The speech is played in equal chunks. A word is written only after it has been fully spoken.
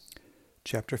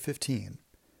Chapter 15.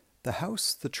 The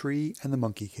House, the Tree, and the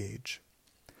Monkey Cage.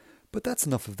 But that's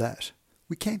enough of that.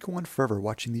 We can't go on forever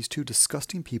watching these two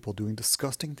disgusting people doing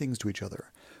disgusting things to each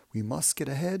other. We must get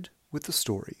ahead with the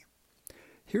story.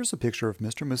 Here's a picture of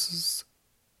Mr. and Mrs.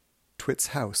 Twits'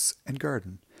 house and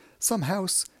garden. Some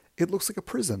house, it looks like a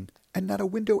prison, and not a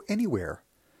window anywhere.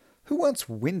 Who wants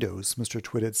windows, Mr.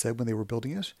 Twit had said when they were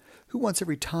building it. Who wants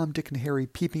every Tom, Dick, and Harry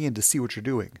peeping in to see what you're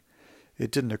doing? It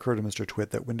didn't occur to Mr.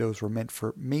 Twit that windows were meant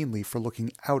mainly for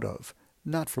looking out of,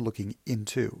 not for looking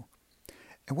into.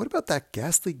 And what about that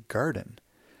ghastly garden?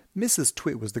 Mrs.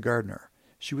 Twit was the gardener.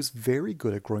 She was very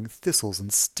good at growing thistles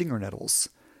and stinger nettles.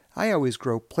 I always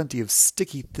grow plenty of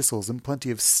sticky thistles and plenty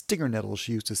of stinger nettles,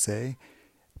 she used to say.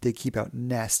 They keep out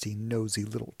nasty, nosy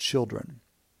little children.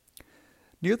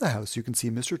 Near the house you can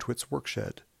see Mr. Twit's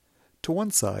workshed. To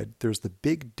one side there's the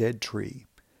big dead tree.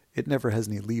 It never has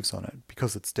any leaves on it,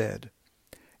 because it's dead.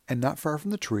 And not far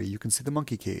from the tree you can see the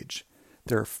monkey cage.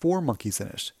 There are 4 monkeys in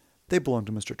it. They belong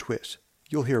to Mr. Twit.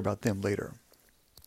 You'll hear about them later.